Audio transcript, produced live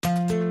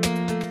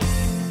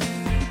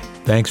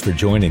Thanks for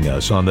joining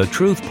us on the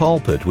Truth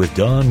Pulpit with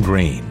Don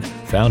Green,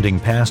 founding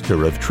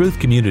pastor of Truth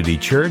Community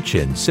Church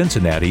in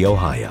Cincinnati,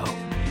 Ohio.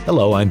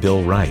 Hello, I'm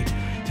Bill Wright.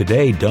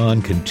 Today,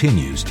 Don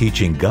continues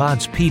teaching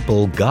God's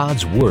people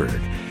God's Word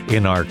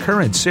in our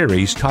current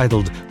series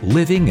titled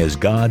Living as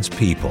God's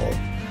People.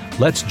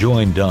 Let's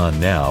join Don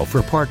now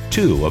for part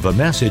 2 of a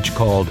message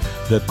called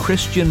The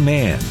Christian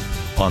Man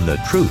on the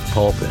Truth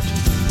Pulpit.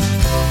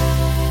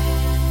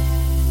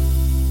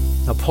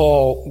 Now,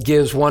 Paul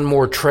gives one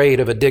more trait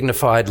of a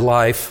dignified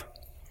life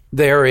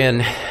there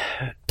in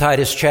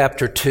Titus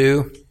chapter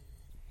 2.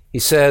 He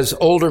says,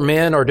 older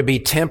men are to be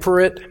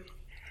temperate,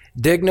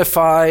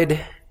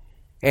 dignified,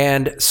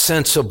 and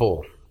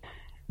sensible.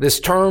 This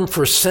term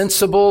for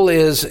sensible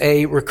is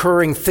a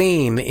recurring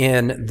theme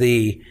in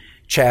the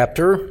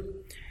chapter.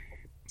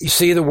 You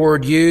see the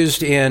word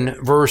used in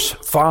verse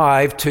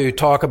 5 to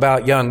talk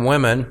about young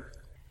women.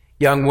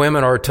 Young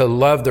women are to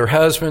love their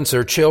husbands,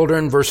 their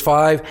children. Verse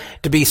 5,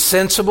 to be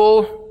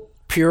sensible,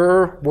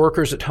 pure,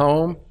 workers at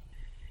home.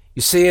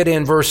 You see it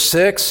in verse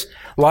 6.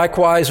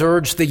 Likewise,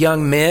 urge the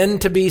young men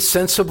to be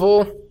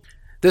sensible.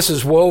 This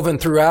is woven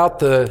throughout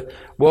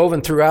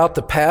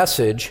the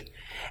passage.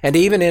 And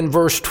even in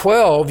verse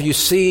 12, you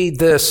see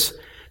this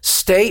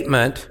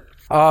statement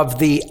of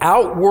the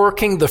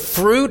outworking, the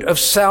fruit of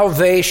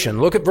salvation.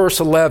 Look at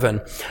verse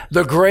 11.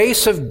 The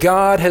grace of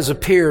God has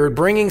appeared,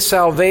 bringing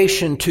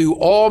salvation to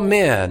all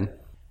men,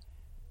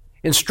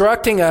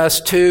 instructing us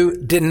to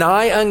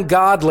deny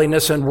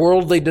ungodliness and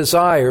worldly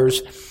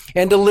desires,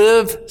 and to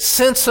live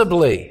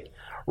sensibly,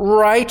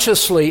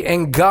 righteously,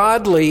 and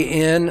godly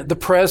in the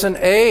present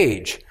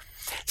age.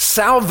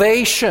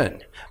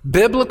 Salvation,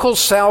 biblical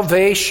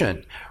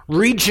salvation,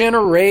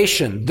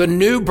 regeneration, the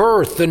new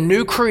birth, the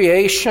new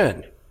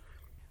creation,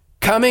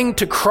 coming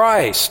to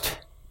Christ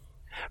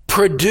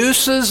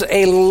produces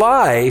a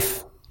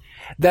life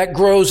that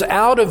grows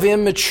out of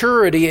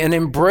immaturity and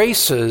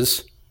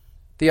embraces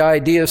the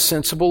idea of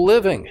sensible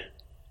living.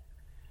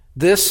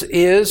 This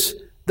is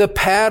the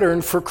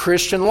pattern for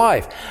Christian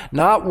life.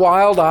 Not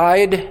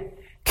wild-eyed,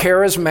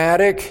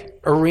 charismatic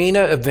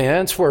arena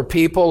events where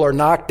people are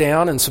knocked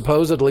down and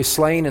supposedly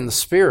slain in the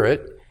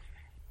Spirit,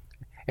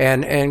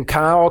 and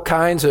all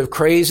kinds of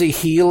crazy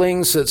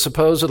healings that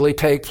supposedly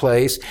take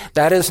place.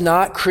 That is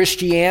not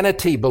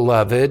Christianity,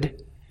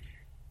 beloved.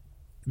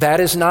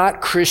 That is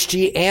not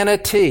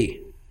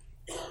Christianity.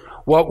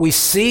 What we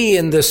see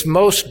in this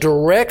most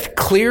direct,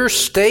 clear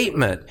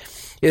statement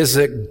is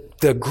that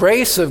the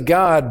grace of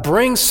God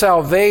brings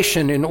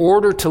salvation in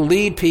order to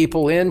lead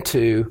people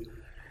into,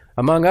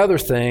 among other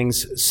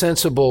things,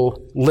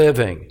 sensible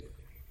living.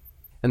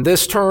 And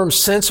this term,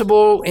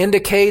 sensible,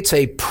 indicates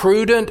a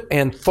prudent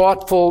and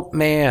thoughtful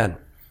man.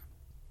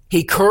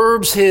 He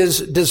curbs his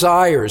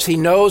desires. He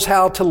knows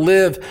how to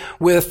live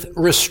with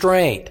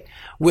restraint,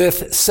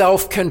 with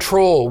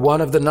self-control,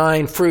 one of the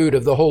 9 fruit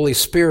of the Holy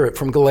Spirit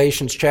from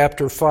Galatians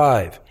chapter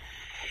 5.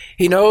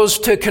 He knows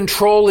to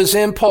control his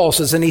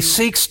impulses, and he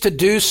seeks to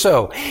do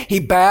so. He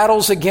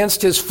battles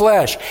against his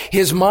flesh.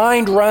 His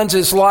mind runs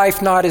his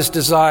life, not his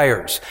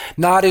desires,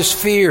 not his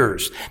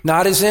fears,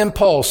 not his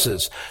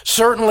impulses,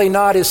 certainly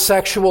not his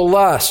sexual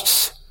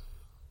lusts.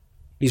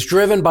 He's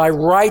driven by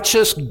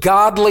righteous,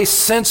 godly,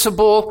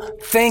 sensible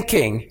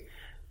thinking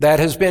that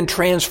has been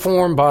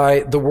transformed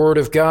by the Word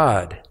of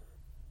God.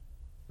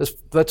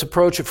 Let's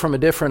approach it from a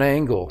different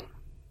angle.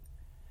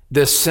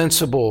 This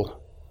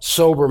sensible,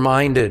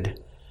 sober-minded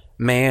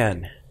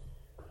man.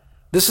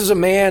 This is a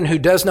man who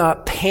does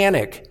not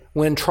panic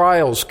when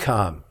trials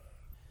come.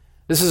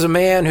 This is a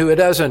man who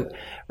doesn't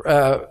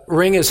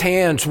wring his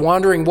hands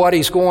wondering what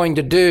he's going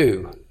to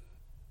do.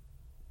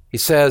 He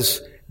says,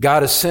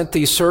 God has sent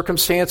these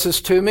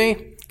circumstances to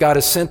me. God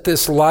has sent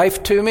this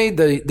life to me,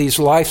 these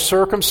life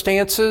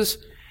circumstances.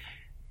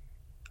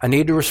 I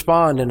need to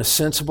respond in a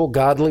sensible,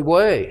 godly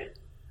way.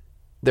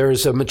 There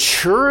is a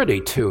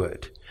maturity to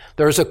it.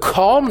 There's a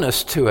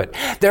calmness to it.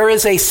 There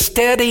is a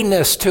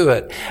steadiness to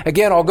it.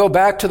 Again, I'll go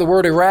back to the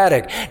word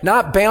erratic.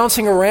 Not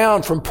bouncing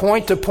around from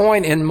point to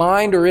point in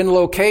mind or in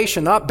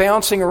location. Not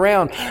bouncing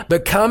around,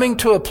 but coming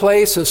to a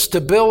place of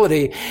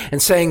stability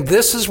and saying,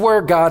 this is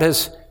where God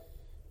has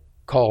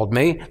called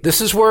me.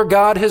 This is where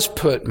God has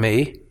put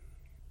me.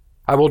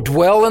 I will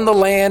dwell in the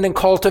land and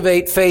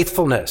cultivate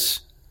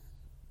faithfulness.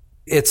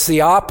 It's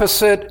the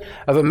opposite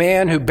of a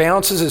man who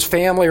bounces his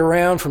family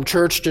around from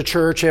church to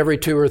church every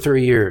 2 or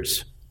 3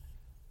 years.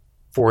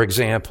 For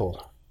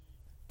example,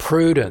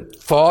 prudent,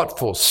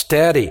 thoughtful,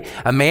 steady,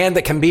 a man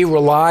that can be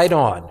relied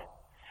on,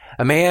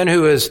 a man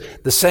who is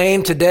the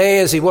same today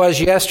as he was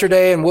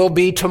yesterday and will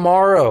be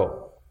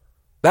tomorrow.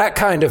 That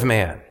kind of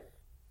man.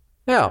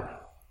 Now,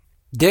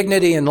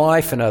 dignity in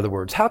life, in other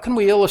words. How can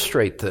we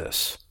illustrate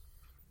this?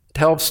 It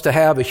helps to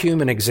have a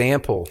human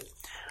example.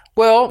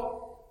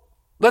 Well,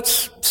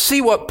 let's see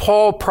what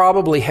Paul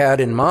probably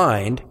had in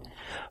mind.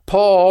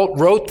 Paul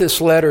wrote this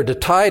letter to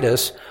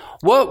Titus.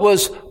 What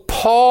was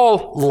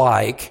Paul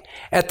like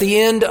at the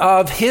end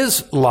of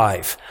his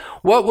life?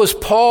 What was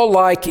Paul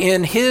like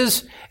in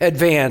his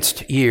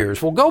advanced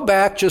years? Well, go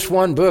back just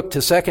one book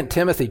to 2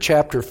 Timothy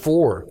chapter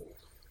 4.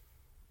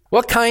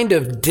 What kind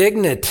of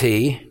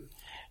dignity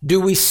do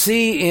we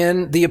see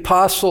in the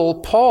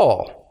Apostle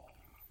Paul?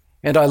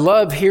 And I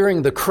love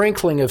hearing the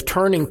crinkling of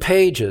turning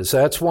pages.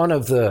 That's one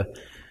of the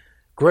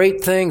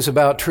great things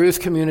about Truth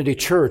Community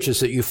Church,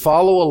 is that you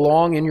follow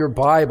along in your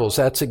Bibles.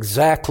 That's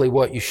exactly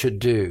what you should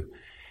do.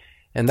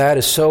 And that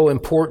is so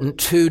important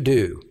to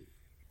do.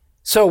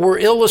 So we're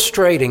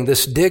illustrating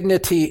this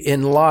dignity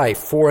in life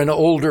for an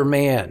older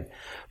man.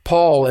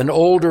 Paul, an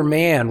older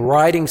man,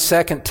 writing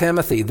 2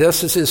 Timothy.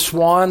 This is his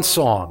swan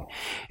song.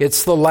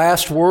 It's the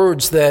last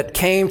words that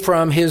came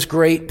from his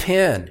great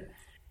pen.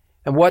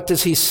 And what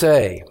does he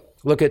say?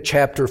 Look at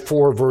chapter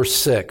 4, verse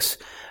 6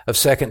 of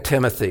 2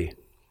 Timothy.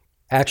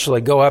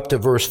 Actually, go up to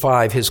verse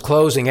 5. His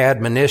closing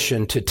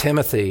admonition to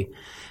Timothy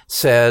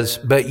says,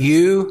 "But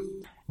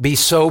you be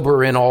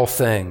sober in all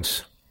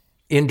things.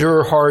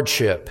 Endure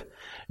hardship.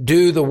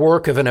 Do the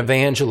work of an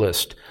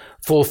evangelist.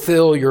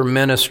 Fulfill your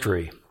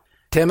ministry."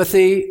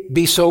 Timothy,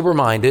 be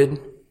sober-minded.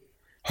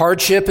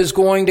 Hardship is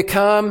going to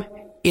come.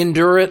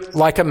 Endure it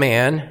like a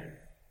man.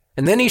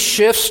 And then he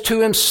shifts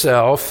to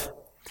himself.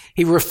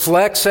 He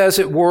reflects, as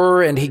it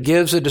were, and he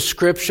gives a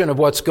description of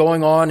what's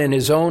going on in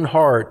his own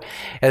heart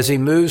as he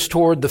moves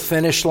toward the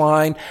finish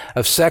line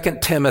of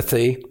 2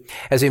 Timothy,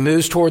 as he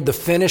moves toward the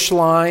finish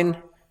line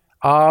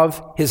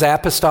of his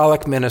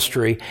apostolic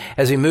ministry,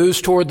 as he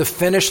moves toward the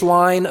finish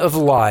line of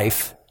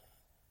life.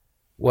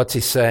 What's he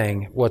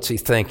saying? What's he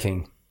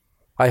thinking?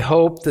 I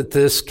hope that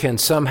this can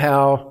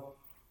somehow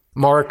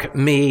mark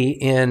me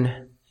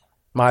in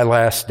my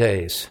last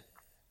days.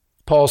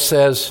 Paul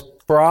says,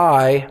 "For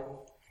I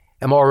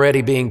am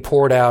already being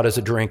poured out as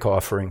a drink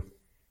offering,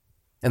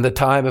 and the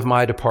time of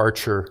my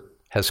departure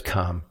has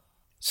come."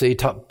 See,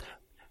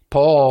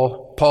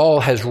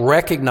 Paul has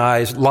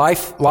recognized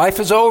life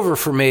is over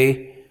for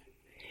me.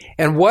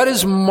 And what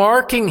is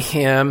marking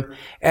him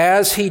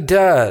as he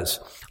does?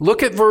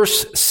 Look at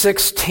verse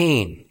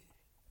 16.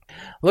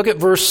 Look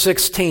at verse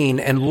 16,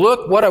 and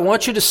look, what I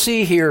want you to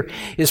see here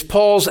is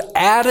Paul's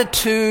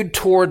attitude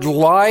toward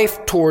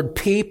life, toward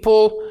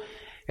people,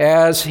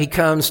 as he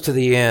comes to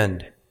the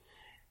end,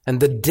 and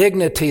the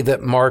dignity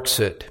that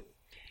marks it.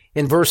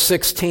 In verse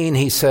 16,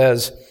 he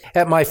says,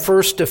 "At my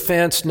first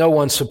defense, no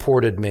one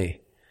supported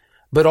me,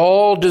 but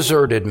all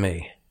deserted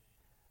me.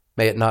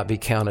 May it not be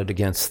counted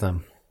against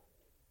them.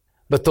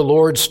 But the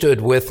Lord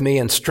stood with me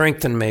and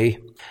strengthened me,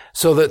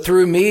 so that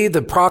through me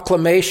the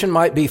proclamation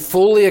might be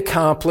fully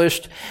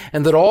accomplished,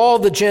 and that all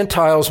the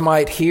Gentiles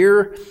might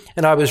hear,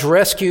 and I was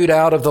rescued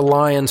out of the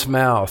lion's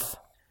mouth.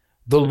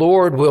 The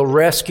Lord will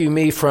rescue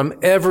me from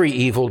every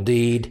evil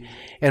deed,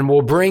 and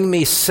will bring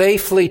me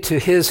safely to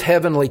his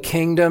heavenly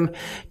kingdom.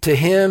 To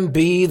him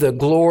be the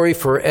glory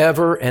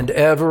forever and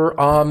ever.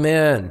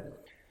 Amen."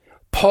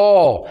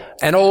 Paul,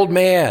 an old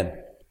man.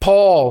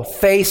 Paul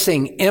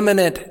facing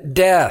imminent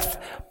death.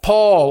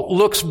 Paul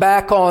looks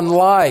back on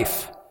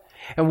life.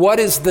 And what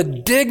is the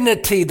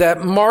dignity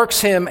that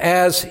marks him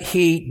as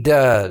he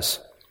does?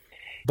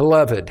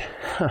 Beloved,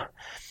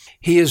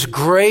 he is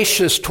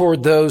gracious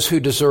toward those who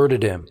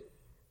deserted him.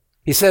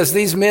 He says,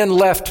 "These men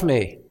left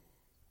me."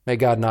 May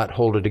God not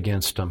hold it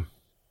against them.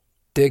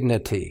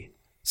 Dignity,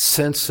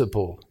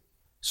 sensible,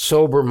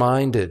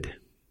 sober-minded.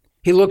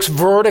 He looks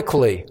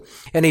vertically,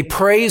 and he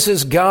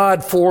praises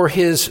God for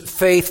his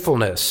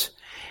faithfulness.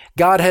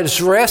 God has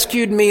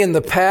rescued me in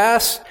the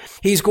past.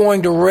 He's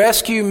going to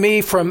rescue me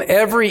from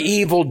every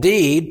evil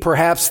deed,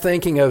 perhaps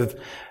thinking of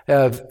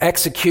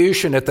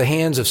execution at the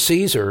hands of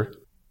Caesar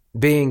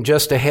being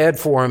just ahead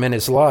for him in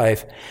his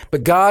life.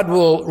 But God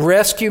will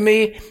rescue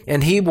me,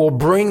 and he will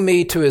bring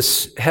me to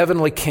his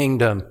heavenly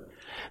kingdom.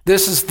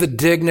 This is the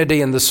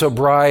dignity and the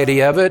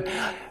sobriety of it.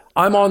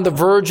 I'm on the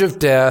verge of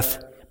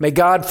death. May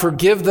God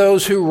forgive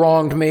those who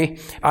wronged me.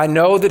 I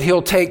know that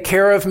he'll take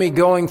care of me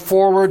going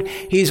forward.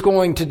 He's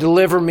going to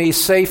deliver me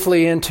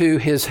safely into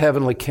his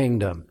heavenly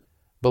kingdom.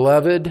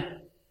 Beloved,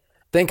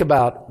 think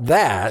about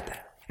that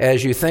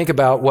as you think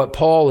about what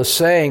Paul is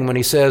saying when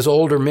he says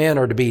older men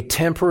are to be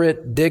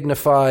temperate,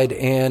 dignified,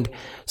 and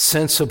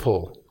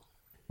sensible.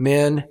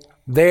 Men,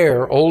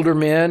 older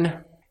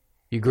men,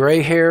 you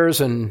gray hairs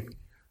and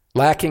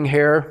lacking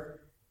hair,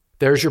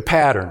 there's your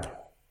pattern.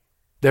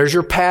 There's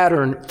your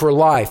pattern for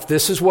life.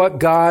 This is what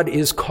God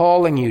is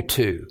calling you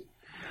to.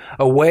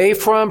 Away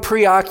from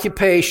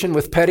preoccupation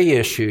with petty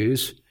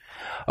issues,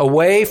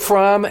 away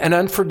from an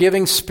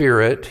unforgiving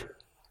spirit,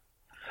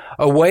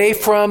 away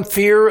from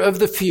fear of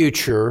the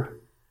future,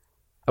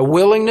 a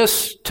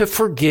willingness to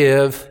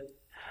forgive,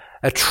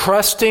 a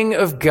trusting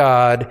of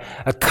God,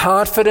 a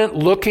confident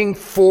looking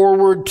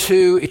forward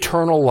to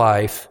eternal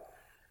life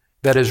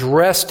that is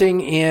resting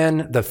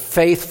in the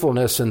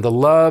faithfulness and the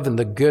love and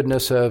the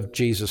goodness of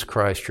Jesus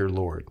Christ your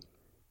Lord.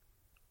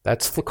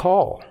 That's the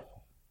call.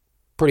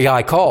 Pretty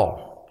high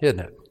call, isn't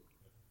it?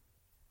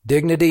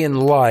 Dignity in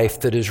life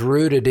that is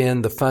rooted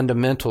in the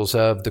fundamentals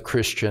of the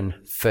Christian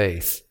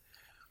faith.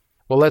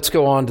 Well, let's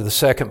go on to the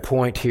second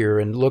point here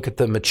and look at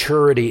the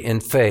maturity in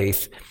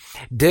faith.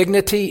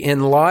 Dignity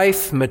in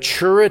life,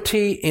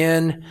 maturity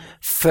in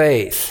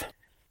faith.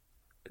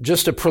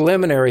 just a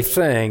preliminary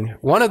thing.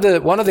 One of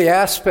the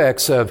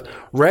aspects of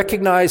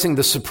recognizing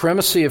the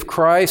supremacy of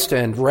Christ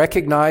and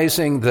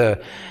recognizing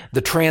the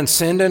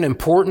transcendent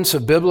importance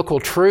of biblical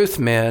truth,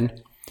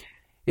 men,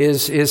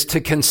 is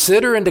to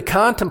consider and to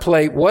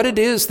contemplate what it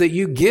is that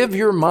you give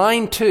your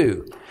mind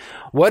to,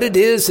 what it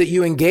is that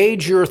you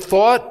engage your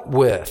thought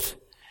with.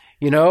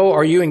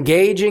 Are you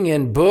engaging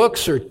in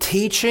books or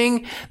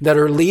teaching that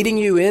are leading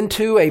you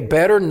into a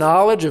better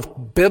knowledge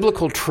of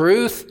biblical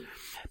truth,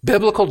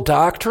 biblical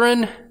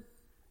doctrine,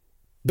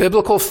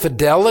 biblical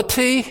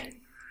fidelity?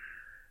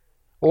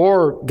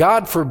 Or,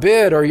 God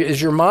forbid, is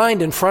your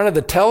mind in front of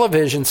the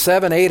television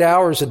 7-8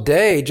 hours a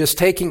day just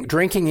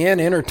drinking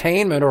in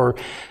entertainment or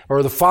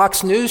the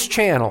Fox News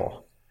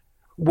channel?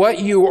 What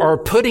you are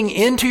putting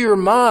into your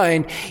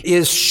mind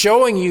is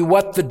showing you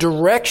what the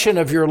direction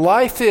of your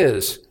life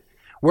is,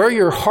 where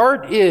your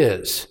heart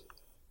is.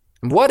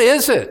 And what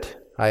is it,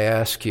 I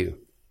ask you?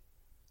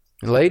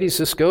 And ladies,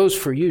 this goes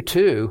for you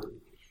too.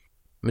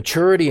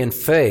 Maturity in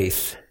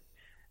faith.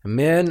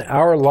 Men,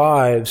 our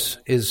lives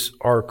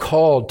are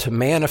called to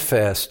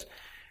manifest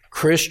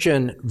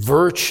Christian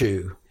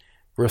virtue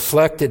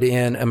reflected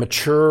in a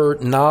mature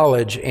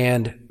knowledge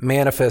and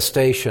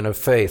manifestation of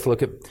faith.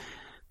 Look at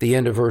the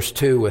end of verse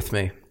 2 with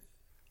me.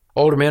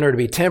 Older men are to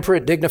be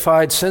temperate,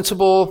 dignified,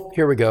 sensible,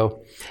 here we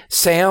go,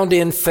 sound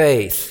in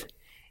faith,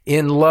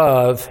 in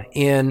love,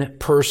 in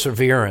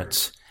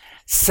perseverance.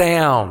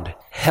 Sound,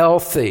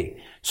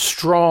 healthy,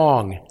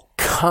 strong,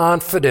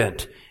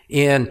 confident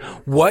in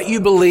what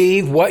you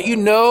believe, what you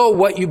know,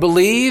 what you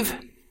believe,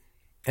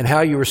 and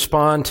how you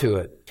respond to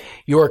it.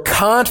 You are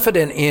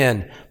confident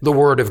in the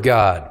Word of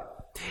God.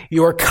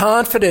 You are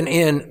confident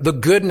in the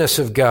goodness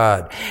of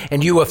God,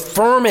 and you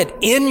affirm it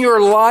in your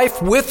life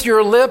with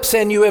your lips,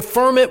 and you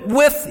affirm it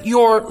with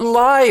your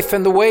life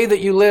and the way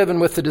that you live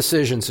and with the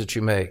decisions that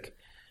you make.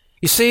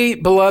 You see,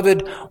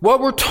 beloved,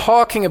 what we're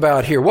talking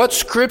about here, what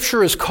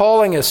Scripture is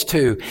calling us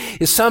to,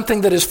 is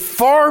something that is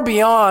far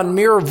beyond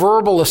mere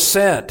verbal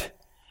assent.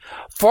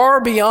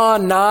 Far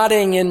beyond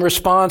nodding in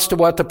response to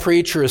what the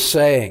preacher is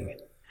saying.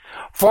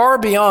 Far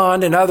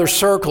beyond, in other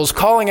circles,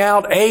 calling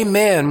out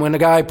amen when the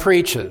guy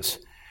preaches.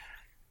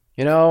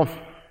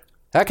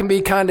 That can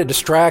be kind of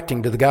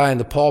distracting to the guy in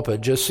the pulpit,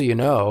 just so you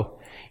know.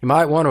 You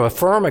might want to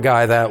affirm a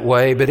guy that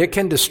way, but it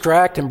can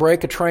distract and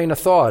break a train of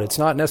thought. It's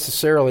not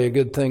necessarily a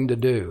good thing to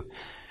do.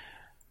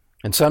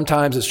 And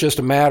sometimes it's just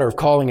a matter of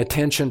calling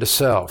attention to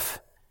self.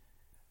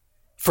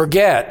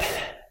 Forget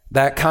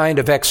that kind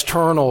of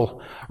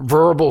external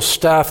verbal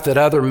stuff that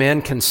other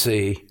men can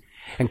see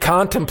and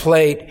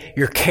contemplate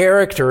your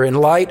character in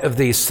light of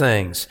these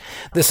things.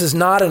 This is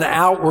not an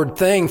outward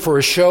thing for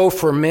a show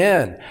for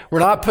men. We're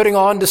not putting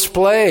on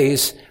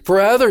displays for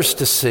others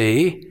to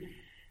see.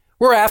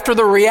 We're after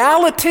the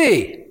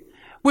reality.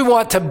 We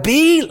want to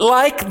be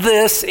like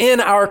this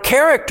in our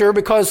character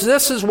because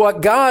this is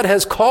what God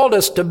has called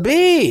us to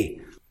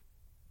be.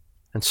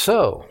 And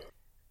so,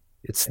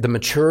 it's the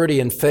maturity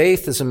in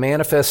faith is a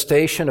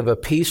manifestation of a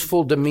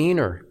peaceful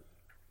demeanor,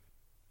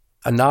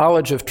 a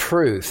knowledge of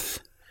truth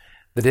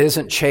that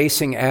isn't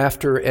chasing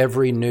after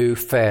every new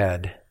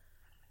fad.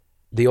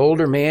 The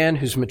older man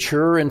who's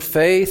mature in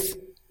faith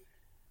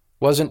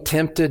wasn't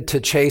tempted to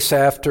chase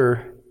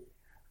after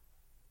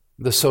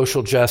the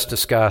social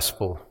justice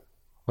gospel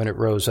when it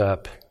rose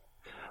up.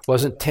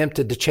 Wasn't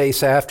tempted to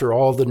chase after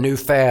all the new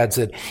fads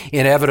that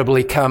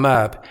inevitably come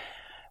up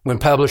when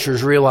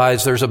publishers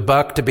realize there's a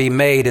buck to be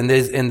made in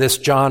this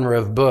genre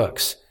of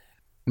books.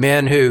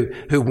 Men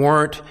who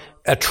weren't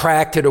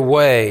attracted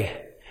away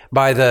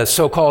by the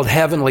so-called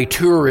heavenly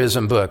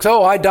tourism books.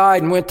 Oh, I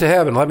died and went to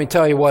heaven. Let me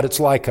tell you what it's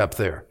like up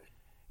there.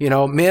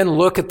 Men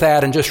look at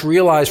that and just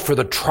realize for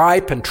the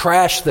tripe and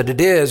trash that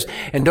it is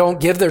and don't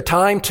give their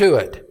time to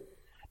it.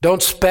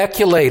 Don't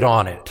speculate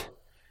on it.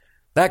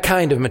 That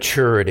kind of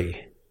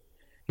maturity.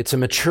 It's a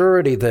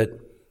maturity that,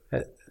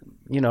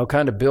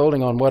 kind of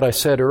building on what I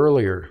said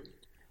earlier,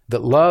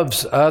 that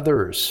loves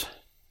others,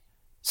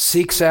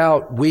 seeks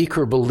out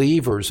weaker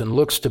believers and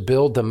looks to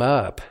build them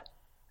up,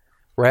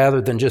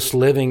 rather than just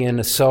living in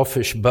a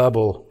selfish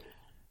bubble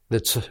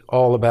that's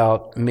all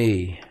about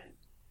me.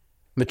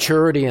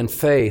 Maturity in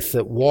faith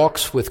that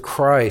walks with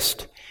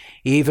Christ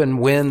even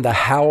when the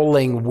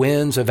howling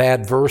winds of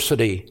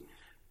adversity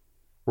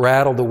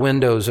rattle the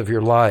windows of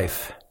your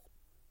life.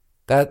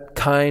 That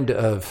kind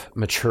of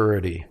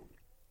maturity.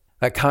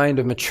 That kind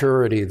of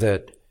maturity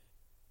that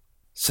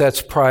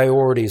sets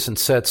priorities and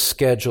sets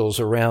schedules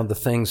around the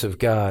things of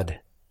God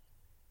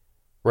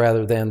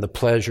rather than the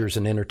pleasures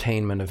and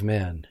entertainment of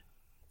men.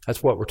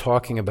 That's what we're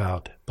talking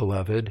about,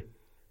 beloved.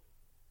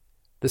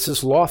 This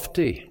is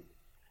lofty.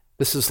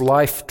 This is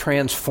life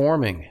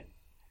transforming.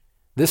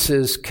 This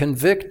is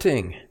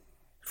convicting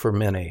for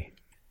many.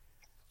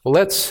 Well,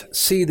 let's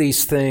see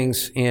these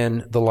things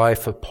in the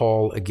life of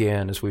Paul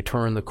again as we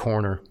turn the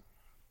corner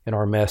in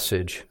our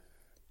message.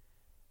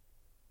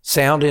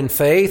 Sound in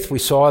faith, we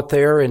saw it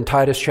there in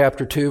Titus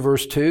chapter 2,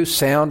 verse 2.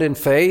 Sound in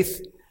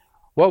faith.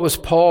 What was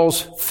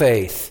Paul's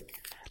faith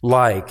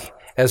like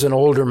as an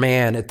older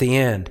man at the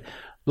end?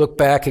 Look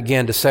back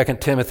again to 2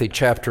 Timothy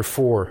chapter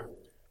 4.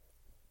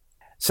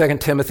 2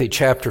 Timothy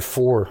chapter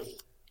 4.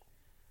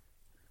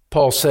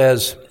 Paul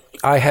says,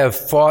 I have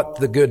fought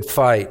the good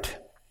fight.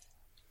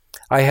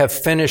 I have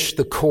finished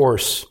the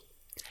course.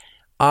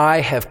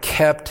 I have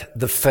kept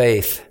the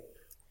faith.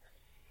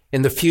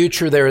 In the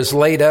future there is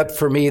laid up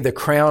for me the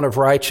crown of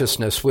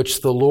righteousness,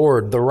 which the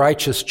Lord, the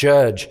righteous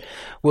judge,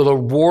 will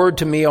award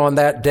to me on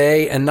that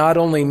day, and not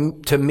only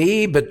to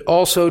me, but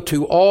also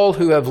to all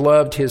who have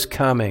loved his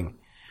coming.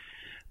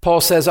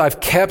 Paul says,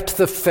 I've kept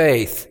the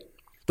faith.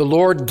 The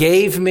Lord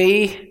gave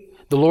me,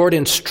 the Lord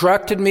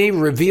instructed me,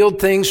 revealed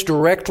things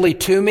directly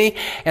to me,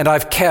 and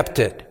I've kept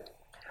it.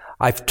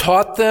 I've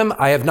taught them.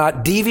 I have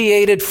not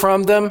deviated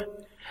from them.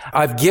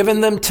 I've given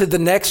them to the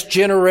next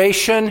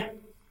generation.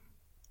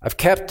 I've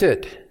kept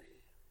it.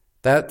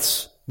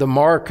 That's the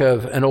mark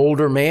of an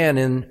older man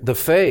in the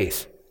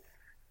faith.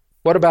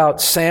 What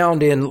about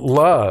sound in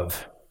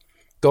love?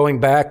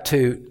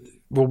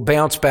 We'll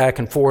bounce back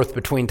and forth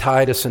between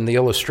Titus and the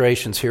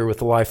illustrations here with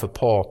the life of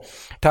Paul.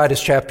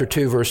 Titus chapter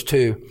 2, verse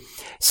 2.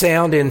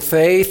 Sound in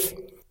faith,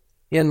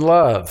 in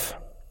love.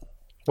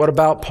 What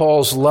about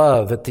Paul's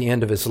love at the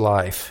end of his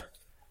life?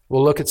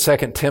 We'll look at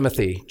 2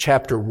 Timothy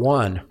chapter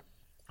 1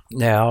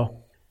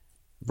 now,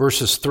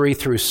 verses 3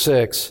 through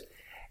 6.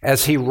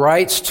 As he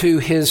writes to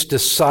his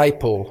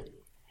disciple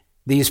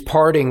these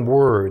parting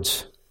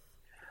words,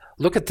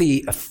 look at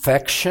the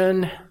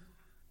affection,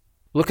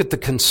 look at the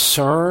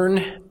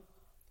concern,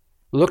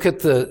 look at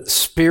the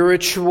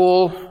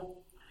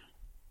spiritual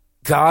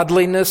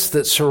godliness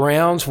that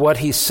surrounds what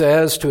he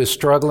says to his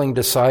struggling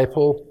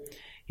disciple.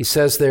 He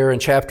says there in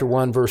chapter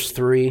 1, verse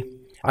 3,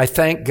 I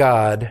thank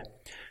God,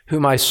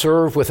 whom I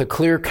serve with a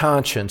clear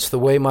conscience, the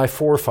way my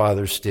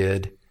forefathers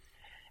did,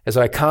 as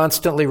I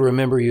constantly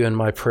remember you in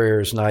my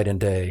prayers night and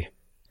day,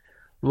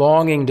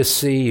 longing to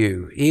see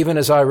you, even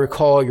as I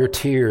recall your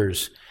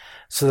tears,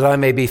 so that I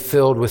may be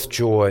filled with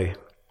joy.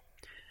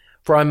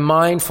 For I'm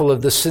mindful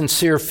of the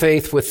sincere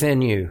faith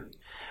within you,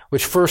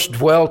 which first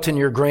dwelt in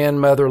your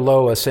grandmother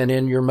Lois and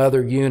in your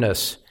mother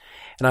Eunice,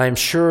 and I am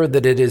sure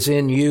that it is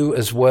in you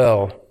as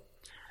well.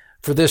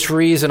 For this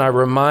reason I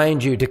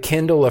remind you to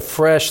kindle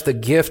afresh the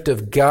gift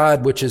of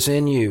God which is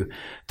in you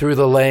through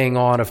the laying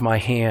on of my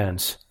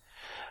hands.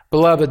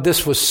 Beloved,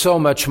 this was so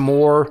much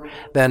more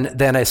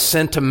than a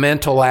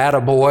sentimental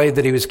attaboy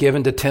that he was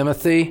given to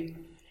Timothy.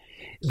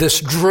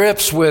 This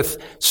drips with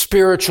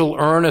spiritual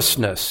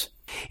earnestness.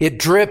 It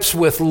drips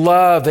with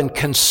love and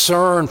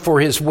concern for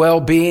his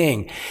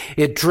well-being.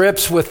 It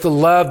drips with the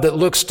love that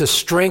looks to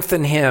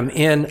strengthen him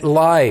in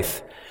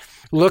life.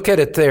 Look at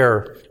it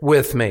there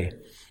with me.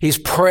 He's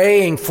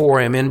praying for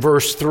him in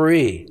verse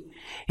 3.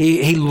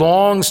 He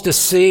longs to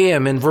see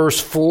him in verse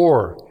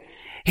 4.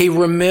 He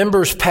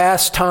remembers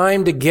past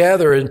time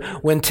together and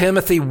when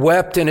Timothy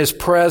wept in his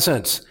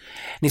presence.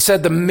 And he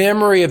said, the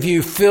memory of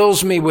you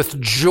fills me with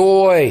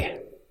joy.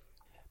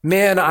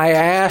 Men, I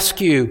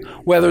ask you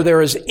whether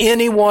there is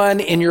anyone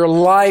in your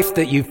life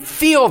that you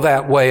feel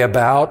that way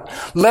about,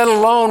 let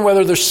alone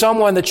whether there's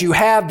someone that you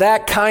have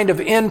that kind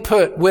of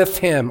input with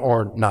him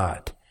or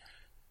not.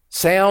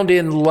 Sound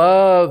in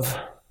love,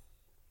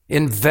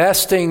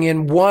 investing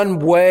in one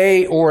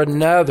way or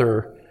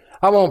another.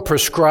 I won't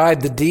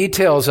prescribe the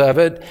details of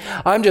it.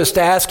 I'm just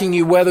asking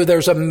you whether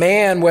there's a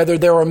man, whether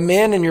there are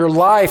men in your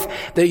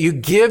life that you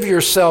give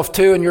yourself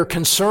to and you're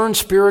concerned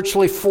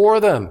spiritually for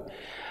them.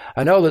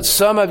 I know that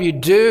some of you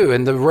do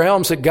in the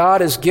realms that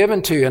God has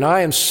given to you, and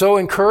I am so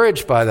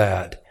encouraged by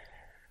that.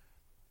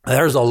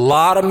 There's a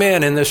lot of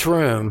men in this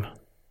room,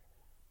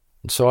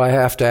 and so I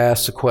have to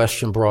ask the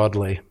question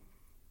broadly.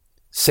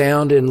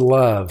 Sound in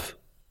love.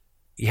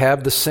 You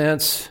have the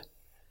sense,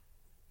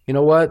 you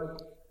know what?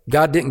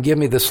 God didn't give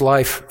me this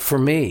life for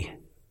me.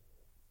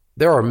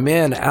 There are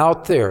men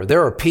out there.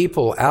 There are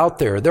people out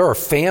there. There are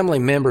family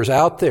members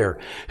out there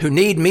who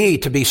need me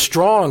to be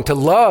strong, to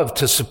love,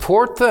 to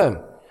support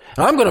them.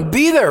 And I'm going to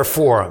be there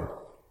for them.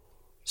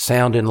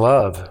 Sound in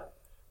love.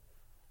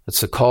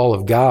 That's the call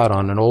of God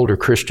on an older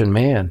Christian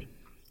man.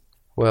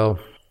 Well,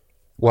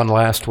 one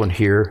last one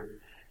here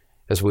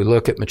as we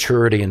look at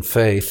maturity in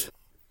faith.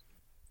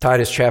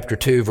 Titus chapter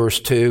 2, verse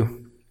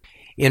 2.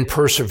 In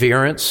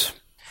perseverance,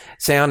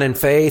 sound in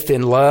faith,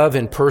 in love,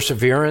 in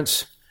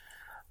perseverance.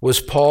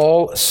 Was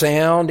Paul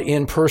sound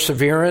in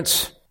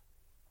perseverance?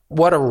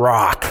 What a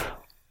rock.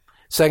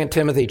 2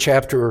 Timothy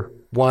chapter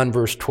 1,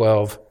 verse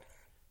 12.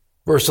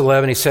 Verse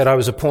 11, he said, I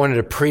was appointed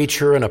a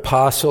preacher, an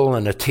apostle,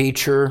 and a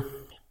teacher.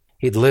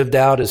 He'd lived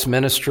out his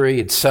ministry.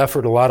 He'd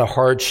suffered a lot of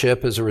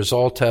hardship as a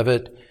result of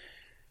it,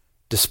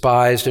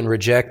 despised and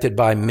rejected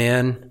by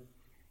men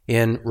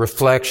in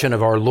reflection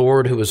of our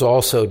Lord, who was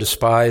also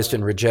despised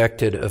and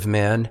rejected of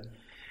men.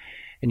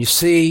 And you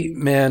see,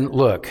 men,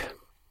 look,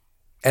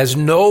 as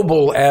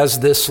noble as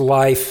this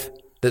life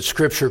that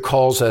Scripture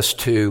calls us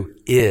to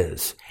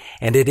is,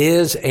 and it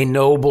is a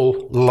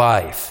noble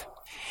life,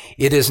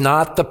 it is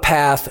not the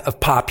path of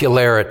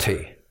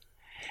popularity.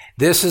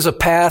 This is a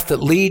path that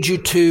leads you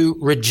to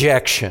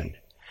rejection,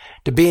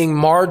 to being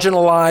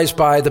marginalized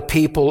by the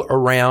people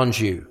around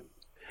you.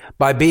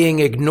 by being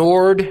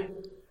ignored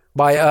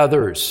by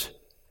others.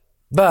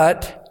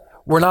 But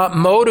we're not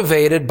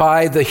motivated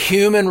by the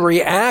human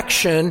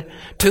reaction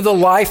to the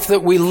life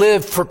that we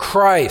live for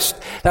Christ.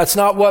 That's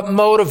not what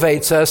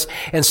motivates us,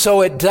 and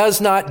so it does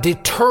not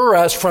deter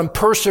us from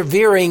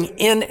persevering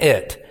in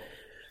it.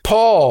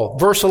 Paul,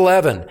 verse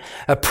 11,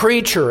 a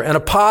preacher, an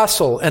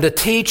apostle, and a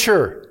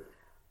teacher.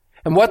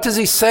 And what does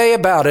he say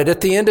about it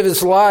at the end of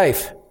his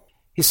life?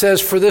 He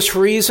says, "For this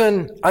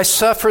reason, I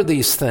suffer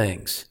these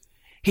things."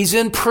 He's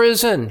in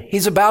prison.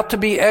 He's about to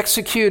be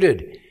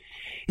executed.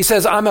 He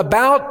says, "I'm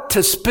about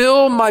to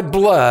spill my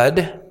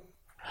blood.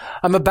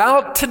 I'm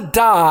about to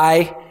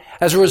die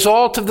as a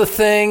result of the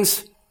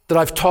things that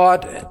I've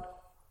taught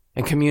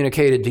and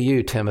communicated to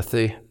you,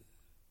 Timothy."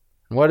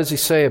 And what does he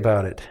say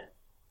about it?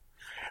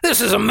 This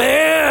is a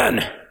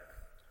man.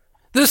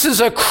 This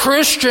is a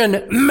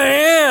Christian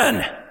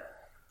man.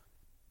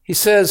 He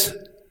says,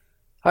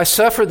 "I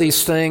suffer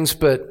these things,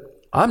 but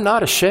I'm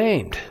not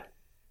ashamed.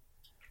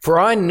 For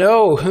I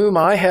know whom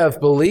I have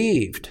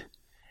believed,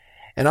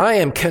 and I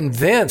am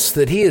convinced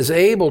that he is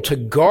able to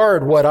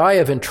guard what I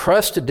have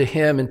entrusted to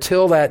him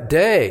until that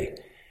day.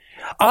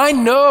 I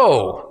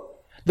know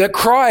that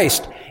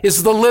Christ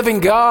is the living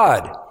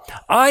God.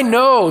 I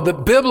know the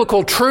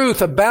biblical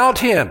truth about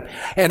him,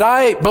 and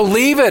I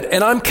believe it,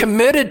 and I'm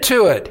committed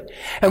to it.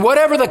 And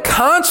whatever the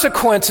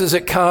consequences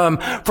that come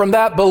from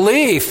that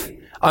belief,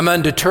 I'm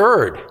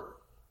undeterred.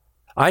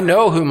 I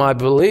know whom I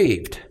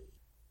believed.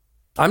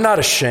 I'm not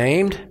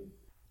ashamed.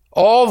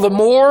 I'm all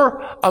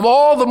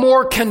the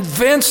more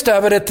convinced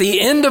of it at the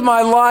end of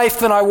my life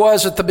than I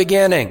was at the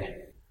beginning.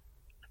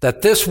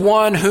 That this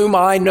one whom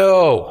I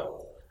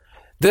know,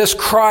 this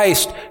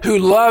Christ who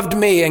loved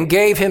me and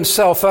gave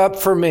himself up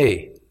for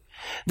me,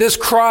 this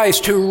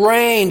Christ who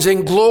reigns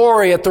in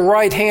glory at the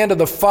right hand of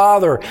the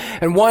Father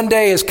and one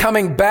day is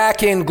coming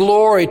back in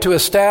glory to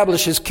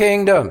establish his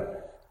kingdom,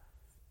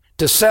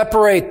 to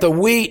separate the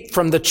wheat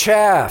from the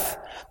chaff,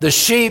 the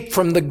sheep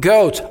from the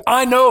goats.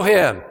 I know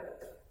him.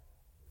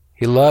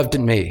 He loved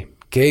me,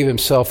 gave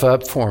himself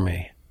up for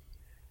me.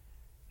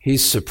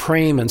 He's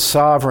supreme and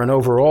sovereign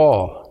over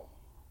all.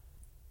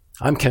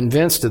 I'm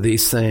convinced of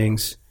these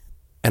things,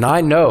 and I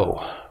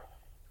know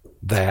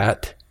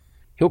that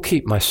he'll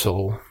keep my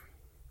soul.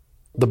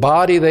 The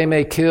body they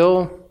may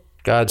kill,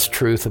 God's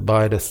truth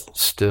abideth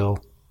still.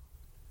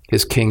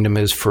 His kingdom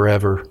is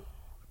forever.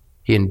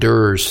 He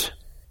endures.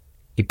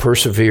 He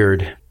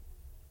persevered.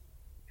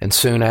 And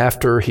soon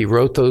after he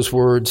wrote those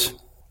words,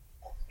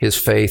 his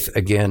faith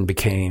again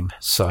became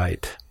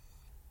sight.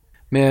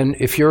 Men,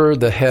 if you're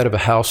the head of a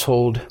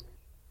household,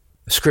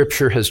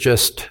 Scripture has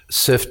just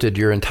sifted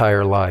your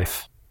entire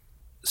life.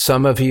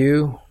 Some of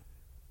you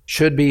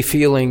should be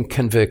feeling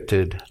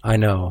convicted, I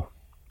know.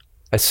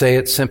 I say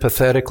it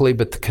sympathetically,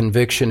 but the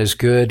conviction is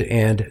good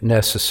and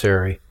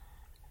necessary.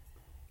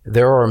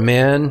 There are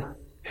men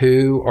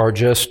who are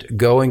just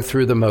going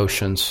through the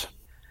motions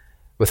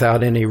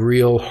without any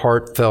real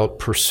heartfelt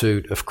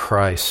pursuit of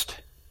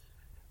Christ,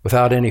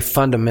 without any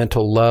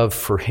fundamental love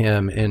for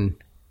him in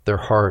their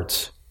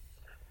hearts,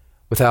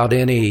 without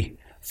any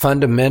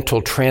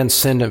fundamental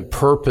transcendent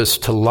purpose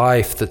to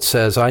life that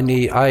says, I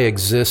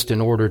exist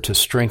in order to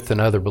strengthen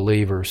other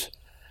believers,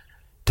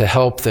 to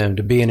help them,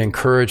 to be an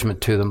encouragement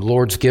to them. The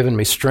Lord's given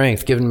me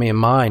strength, given me a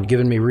mind,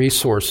 given me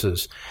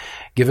resources,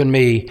 given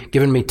me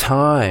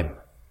time.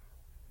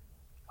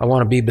 I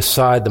want to be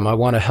beside them. I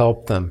want to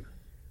help them.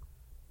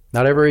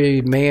 Not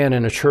every man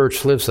in a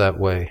church lives that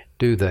way,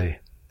 do they?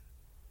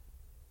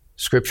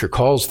 Scripture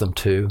calls them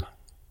to.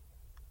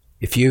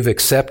 If you've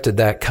accepted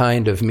that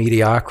kind of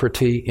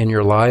mediocrity in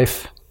your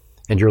life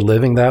and you're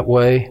living that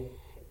way,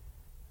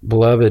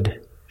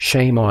 beloved,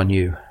 shame on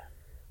you.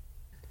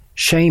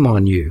 Shame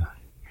on you.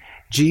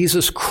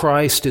 Jesus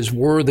Christ is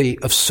worthy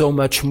of so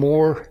much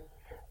more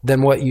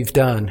than what you've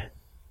done,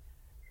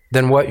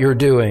 than what you're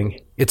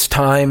doing. It's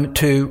time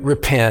to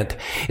repent.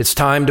 It's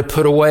time to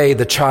put away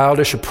the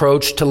childish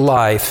approach to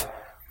life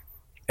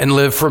and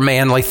live for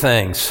manly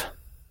things.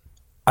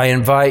 I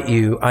invite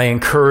you, I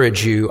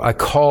encourage you, I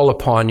call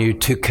upon you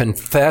to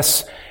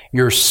confess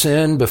your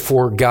sin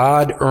before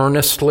God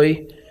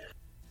earnestly.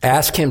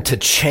 Ask Him to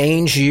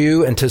change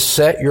you and to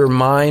set your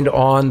mind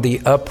on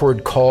the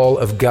upward call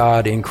of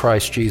God in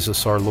Christ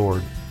Jesus our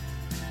Lord.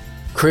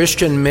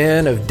 Christian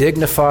men of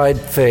dignified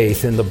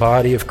faith in the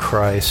body of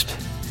Christ,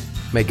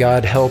 may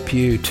God help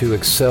you to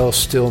excel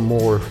still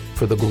more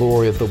for the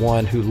glory of the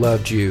one who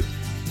loved you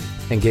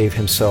and gave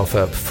Himself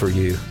up for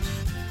you.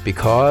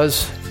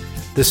 Because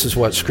this is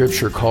what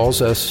Scripture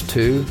calls us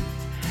to,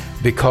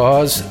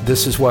 because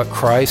this is what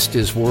Christ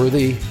is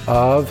worthy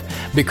of,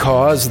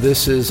 because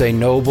this is a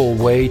noble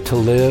way to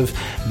live,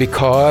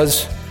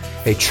 because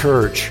a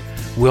church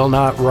will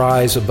not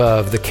rise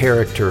above the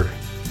character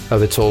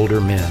of its older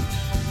men.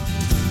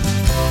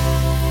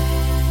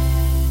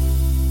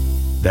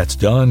 That's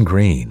Don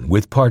Green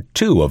with part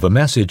 2 of a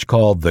message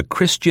called The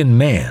Christian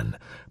Man,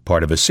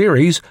 part of a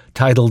series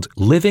titled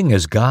Living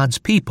as God's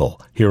People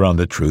here on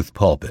the Truth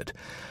Pulpit.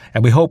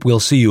 And we hope we'll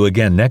see you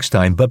again next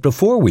time. But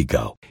before we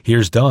go,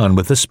 here's Don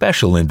with a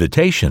special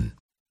invitation.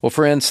 Well,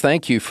 friends,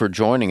 thank you for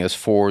joining us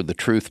for the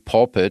Truth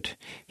Pulpit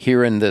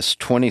here in this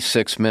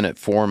 26-minute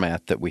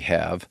format that we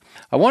have.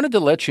 I wanted to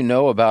let you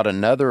know about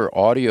another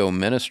audio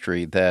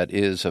ministry that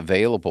is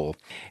available,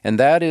 and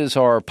that is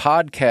our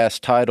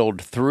podcast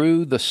titled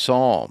Through the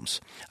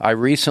Psalms. I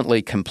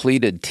recently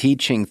completed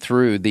teaching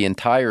through the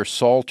entire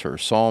Psalter,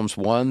 Psalms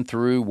 1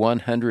 through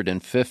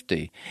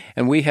 150,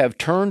 and we have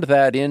turned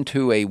that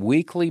into a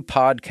weekly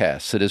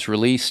podcast that is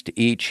released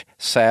each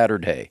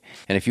Saturday.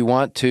 And if you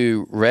want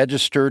to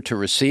register to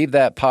receive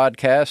that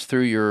podcast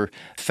through your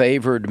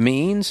favored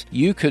means,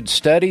 you could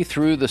study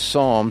through the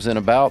Psalms in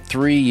about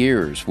 3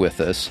 years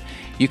with us.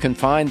 You can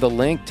find the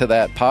link to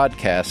that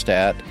podcast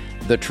at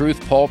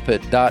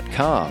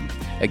thetruthpulpit.com.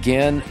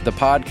 Again, the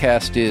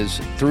podcast is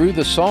Through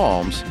the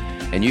Psalms,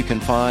 and you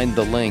can find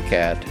the link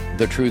at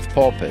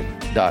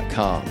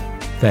thetruthpulpit.com.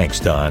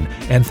 Thanks, Don,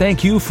 and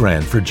thank you,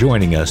 friend, for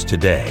joining us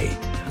today.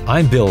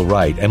 I'm Bill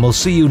Wright, and we'll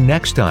see you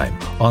next time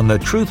on The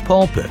Truth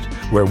Pulpit,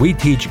 where we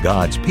teach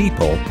God's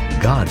people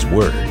God's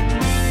Word.